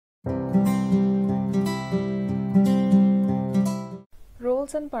Roles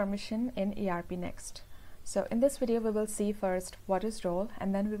and permission in ERPNext. So in this video, we will see first what is role,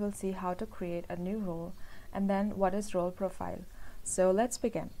 and then we will see how to create a new role, and then what is role profile. So let's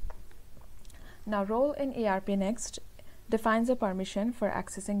begin. Now, role in ERPNext defines a permission for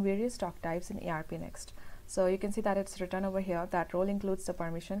accessing various doc types in ERPNext. So you can see that it's written over here that role includes the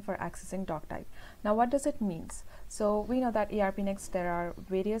permission for accessing doc type. Now, what does it mean? So we know that ERPNext there are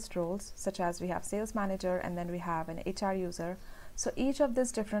various roles, such as we have sales manager, and then we have an HR user. So each of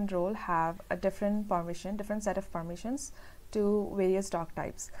these different role have a different permission, different set of permissions to various doc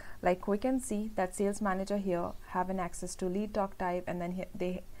types. Like we can see that sales manager here have an access to lead doc type, and then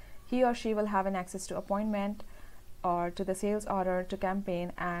he or she will have an access to appointment or to the sales order, to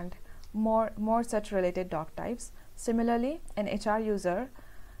campaign, and more such related doc types. Similarly, an HR user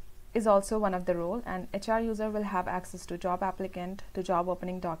is also one of the role, and HR user will have access to job applicant, to job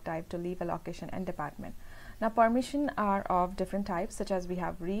opening doc type, to leave allocation and department. Now, permission are of different types, such as we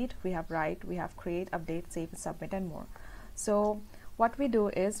have read, we have write, we have create, update, save, submit, and more. So what we do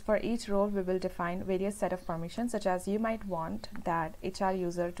is, for each role we will define various set of permissions, such as you might want that HR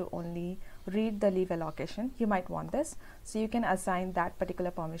user to only read the leave allocation. You might want this, so you can assign that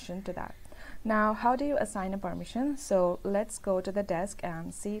particular permission to that. Now, how do you assign a permission? So let's go to the desk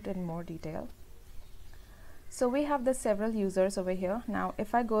and see it in more detail. So we have the several users over here. Now,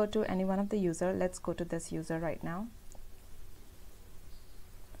 if I go to any one of the user, let's go to this user right now.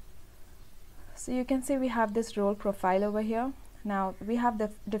 So you can see we have this role profile over here. Now we have the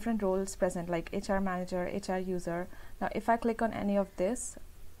different roles present, like HR manager, HR user. Now if I click on any of this,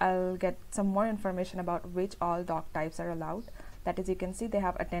 I'll get some more information about which all doc types are allowed. That is, you can see they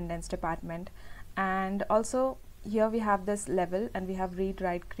have attendance, department, and also here we have this level, and we have read,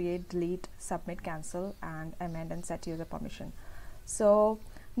 write, create, delete, submit, cancel, and amend and set user permission. So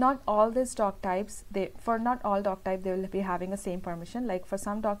not all these doc types, for not all doc type they will be having the same permission. Like for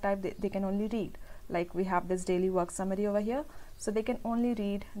some doc type they can only read, like we have this daily work summary over here, so they can only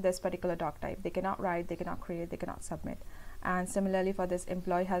read this particular doc type. They cannot write, they cannot create, they cannot submit. And similarly for this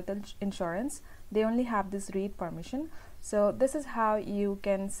employee health insurance, they only have this read permission. So this is how you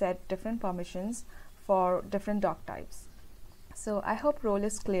can set different permissions for different doc types. So I hope role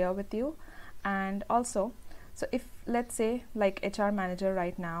is clear with you. And also, so if let's say like HR manager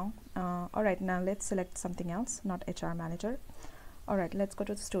right now, all right, now let's select something else, not HR manager. All right, let's go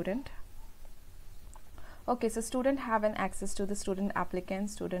to the student. Okay, so student have an access to the student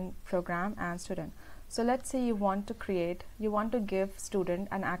applicant, student program, and student. So let's say you want to give student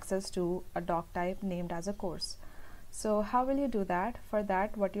an access to a doc type named as a course. So how will you do that? For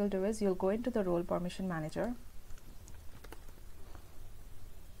that, what you'll do is you'll go into the role permission manager,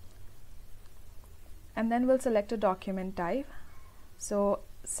 and then we'll select a document type. So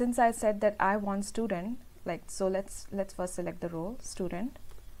since I said that I want student, like, so let's first select the role student.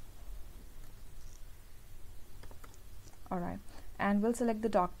 All right, and we'll select the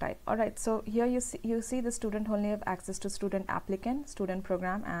doc type. All right, so here you see the student only have access to student applicant, student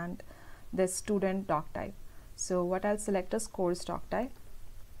program, and this student doc type. So what I'll select is course doc type.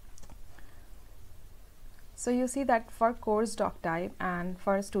 So you see that for course doc type and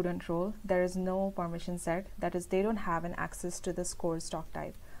for student role, there is no permission set. That is, they don't have an access to this course doc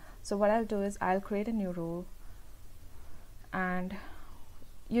type. So what I'll do is I'll create a new role, and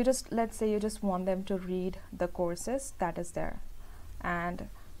let's say you just want them to read the courses that is there. And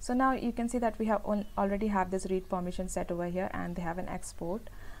so now you can see that we have already have this read permission set over here, and they have an export.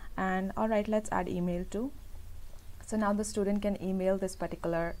 And all right, let's add email too. So now the student can email this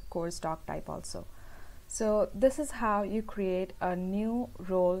particular course doc type also. So this is how you create a new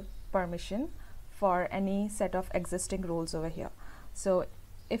role permission for any set of existing roles over here. So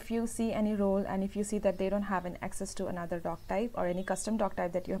if you see any role, and if you see that they don't have an access to another doc type or any custom doc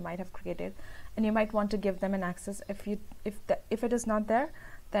type that you might have created, and you might want to give them an access, if it is not there,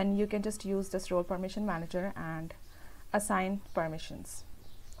 then you can just use this role permission manager and assign permissions.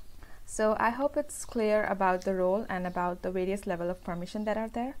 So I hope it's clear about the role and about the various level of permission that are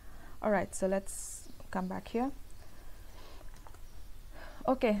there. All right, so let's come back here.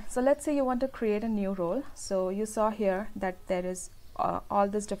 Okay, so let's say you want to create a new role. So you saw here that there is all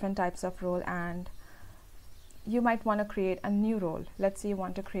these different types of role, and you might want to create a new role. Let's say you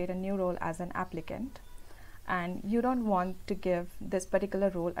want to create a new role as an applicant, and you don't want to give this particular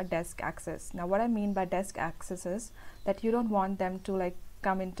role a desk access. Now what I mean by desk access is that you don't want them to like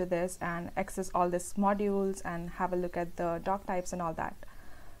come into this and access all these modules and have a look at the doc types and all that.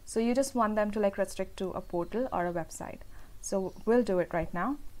 So you just want them to like restrict to a portal or a website. So we'll do it right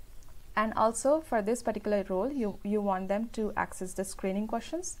now. And also for this particular role, you want them to access the screening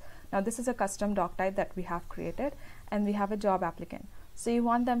questions. Now this is a custom doc type that we have created, and we have a job applicant. So you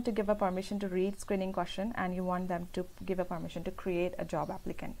want them to give a permission to read screening question, and you want them to give a permission to create a job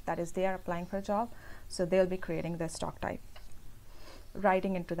applicant. That is, they are applying for a job, so they'll be creating this doc type,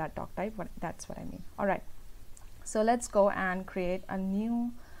 writing into that doc type. That's what I mean. All right, so let's go and create a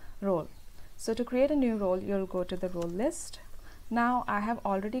new role. So to create a new role, you'll go to the role list. Now I have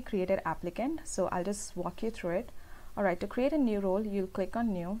already created applicant, so I'll just walk you through it. All right, to create a new role, you'll click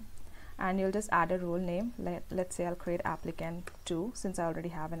on new, and you'll just add a role name. Let's say I'll create applicant 2, since I already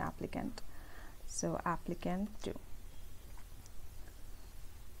have an applicant. So applicant 2.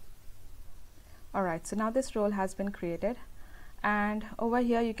 All right, so now this role has been created, and over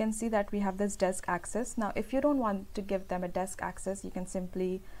here you can see that we have this desk access. Now if you don't want to give them a desk access, you can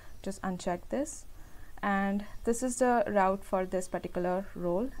simply just uncheck this, and this is the route for this particular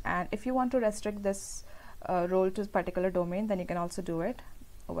role. And if you want to restrict this role to a particular domain, then you can also do it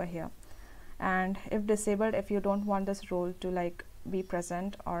over here. And if disabled, if you don't want this role to like be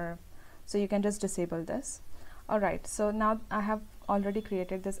present, or so you can just disable this. All right, so now I have already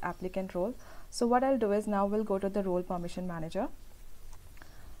created this applicant role. So what I'll do is, now we'll go to the role permission manager.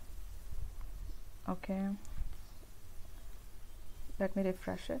 Okay, let me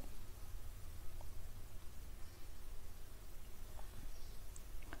refresh it.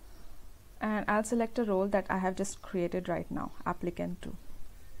 And I'll select a role that I have just created right now, applicant 2.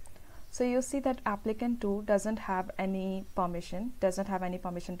 So you see that applicant 2 doesn't have any permission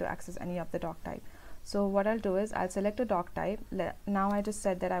to access any of the doc type. So what I'll do is, I'll select a doc type. Now I just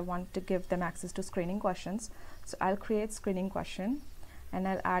said that I want to give them access to screening questions. So I'll create screening question, and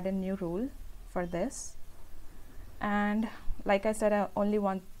I'll add a new rule for this. And like I said, I only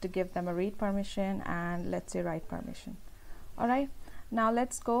want to give them a read permission, and let's say write permission. All right. Now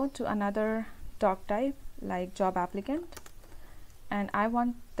let's go to another doc type like job applicant, and I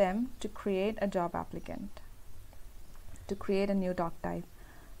want them to create a job applicant, to create a new doc type.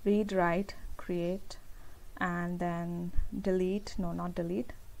 Read, write, create, and then delete. No, not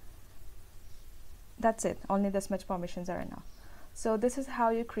delete. That's it. Only this much permissions are enough. So this is how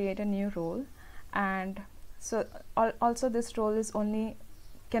you create a new role. And so also this role is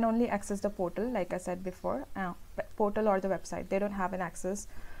can only access the portal, like I said before, portal or the website. They don't have an access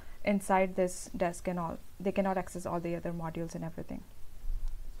inside this desk and all. They cannot access all the other modules and everything.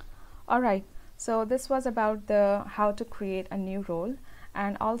 All right, so this was about the how to create a new role.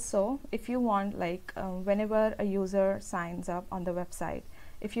 And also, if you want, like whenever a user signs up on the website,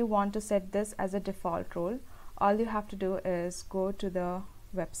 if you want to set this as a default role, all you have to do is go to the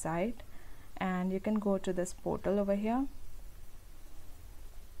website, and you can go to this portal over here.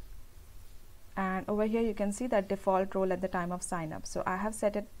 And over here you can see that default role at the time of sign up. So I have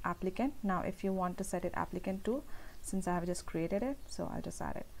set it applicant. Now if you want to set it applicant 2, since I have just created it, so I'll just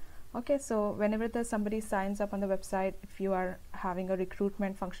add it. Okay, so whenever somebody signs up on the website, if you are having a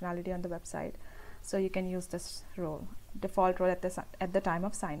recruitment functionality on the website, so you can use this role, default role at the time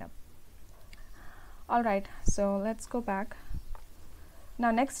of sign up. All right, so let's go back.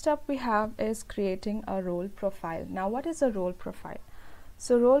 Now next up we have is creating a role profile. Now what is a role profile?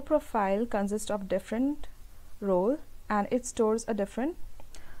 So role profile consists of different role, and it stores a different,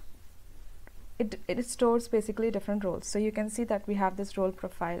 it stores basically different roles. So you can see that we have this role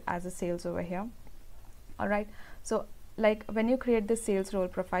profile as a sales over here. All right, so like when you create this sales role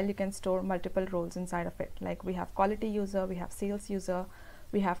profile, you can store multiple roles inside of it. Like we have quality user, we have sales user,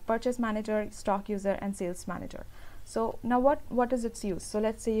 we have purchase manager, stock user, and sales manager. So now what is its use? So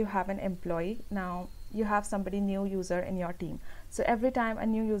let's say you have an employee. Now you have somebody new user in your team. So every time a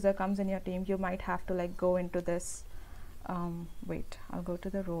new user comes in your team, you might have to like go into this wait, I'll go to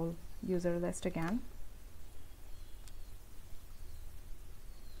the role user list again.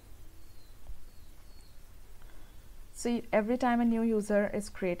 So every time a new user is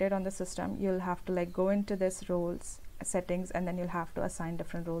created on the system, you'll have to like go into this roles settings, and then you'll have to assign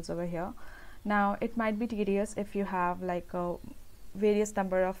different roles over here. Now it might be tedious if you have like a various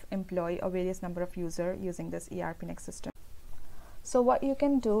number of employee or various number of user using this ERPNext system. So what you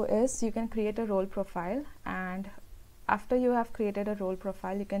can do is you can create a role profile, and after you have created a role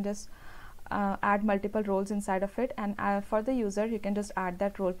profile, you can just add multiple roles inside of it, and for the user you can just add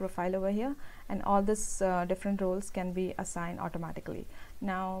that role profile over here, and all this different roles can be assigned automatically.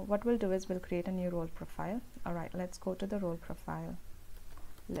 Now what we'll do is we'll create a new role profile. All right, let's go to the role profile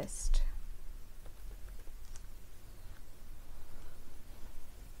list.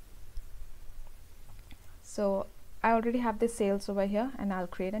 So I already have this sales over here, and I'll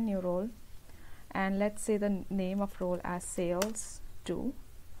create a new role, and let's say the name of role as sales 2.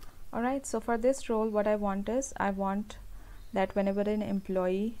 Alright, so for this role, what I want is, I want that whenever a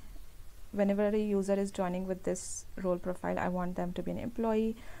user is joining with this role profile, I want them to be an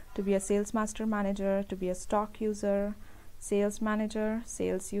employee, to be a sales master manager, to be a stock user, sales manager,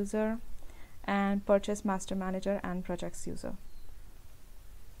 sales user, and purchase master manager and projects user.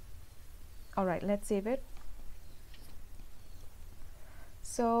 Alright, let's save it.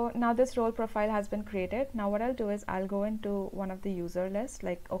 So now this role profile has been created. Now what I'll do is I'll go into one of the user list,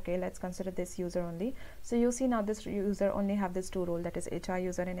 like, okay, let's consider this user only. So you see now this user only have this two roles, that is HR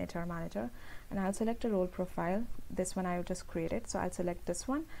user and HR manager. And I'll select a role profile. This one I'll just create it. So I'll select this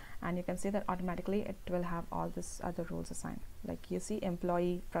one, and you can see that automatically it will have all this other roles assigned. Like you see,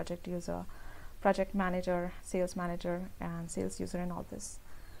 employee, project user, project manager, sales manager, and sales user, and all this.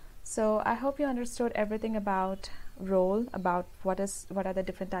 So I hope you understood everything about role, about what are the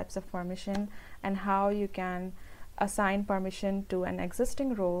different types of permission, and how you can assign permission to an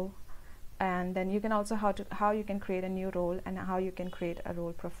existing role, and then you can also how you can create a new role, and how you can create a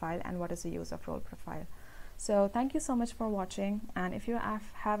role profile, and what is the use of role profile. So thank you so much for watching, and if you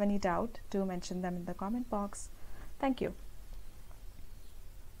have any doubt, do mention them in the comment box. Thank you.